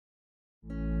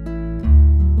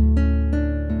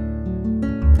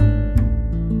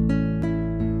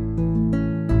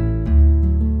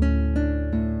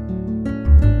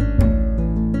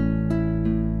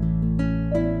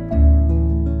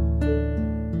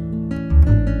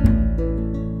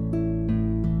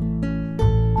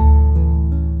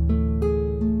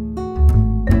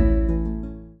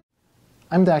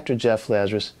I'm Dr. Jeff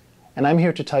Lazarus, and I'm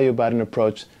here to tell you about an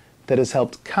approach that has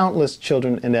helped countless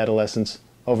children and adolescents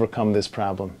overcome this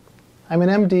problem. I'm an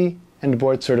MD and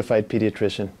board-certified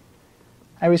pediatrician.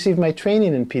 I received my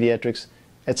training in pediatrics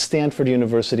at Stanford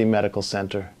University Medical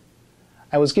Center.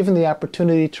 I was given the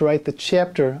opportunity to write the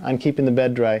chapter on keeping the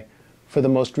bed dry for the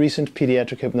most recent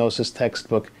pediatric hypnosis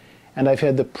textbook, and I've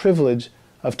had the privilege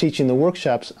of teaching the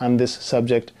workshops on this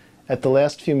subject at the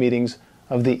last few meetings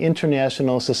of the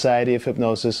International Society of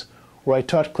Hypnosis, where I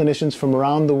taught clinicians from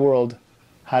around the world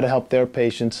how to help their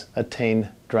patients attain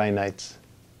dry nights.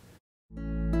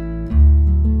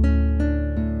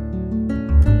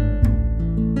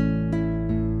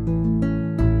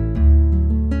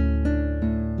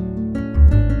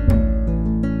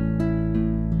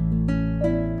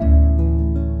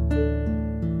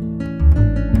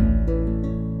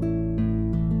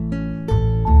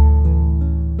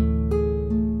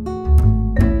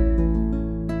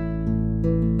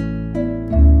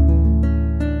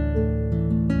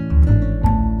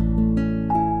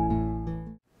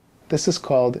 This is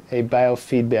called a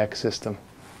biofeedback system.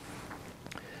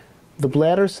 The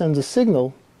bladder sends a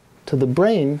signal to the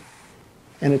brain,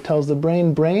 and it tells the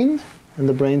brain, brain, and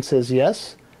the brain says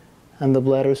yes, and the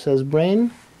bladder says,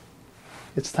 brain,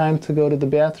 it's time to go to the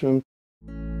bathroom.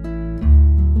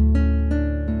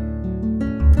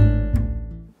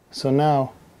 So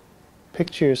now,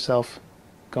 picture yourself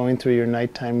going through your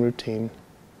nighttime routine,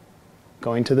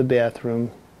 going to the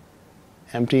bathroom,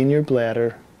 emptying your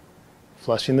bladder,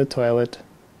 flushing the toilet,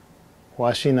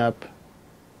 washing up,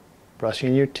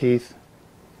 brushing your teeth,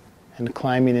 and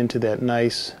climbing into that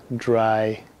nice,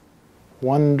 dry,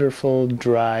 wonderful,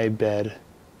 dry bed.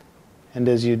 And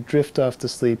as you drift off to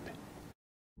sleep,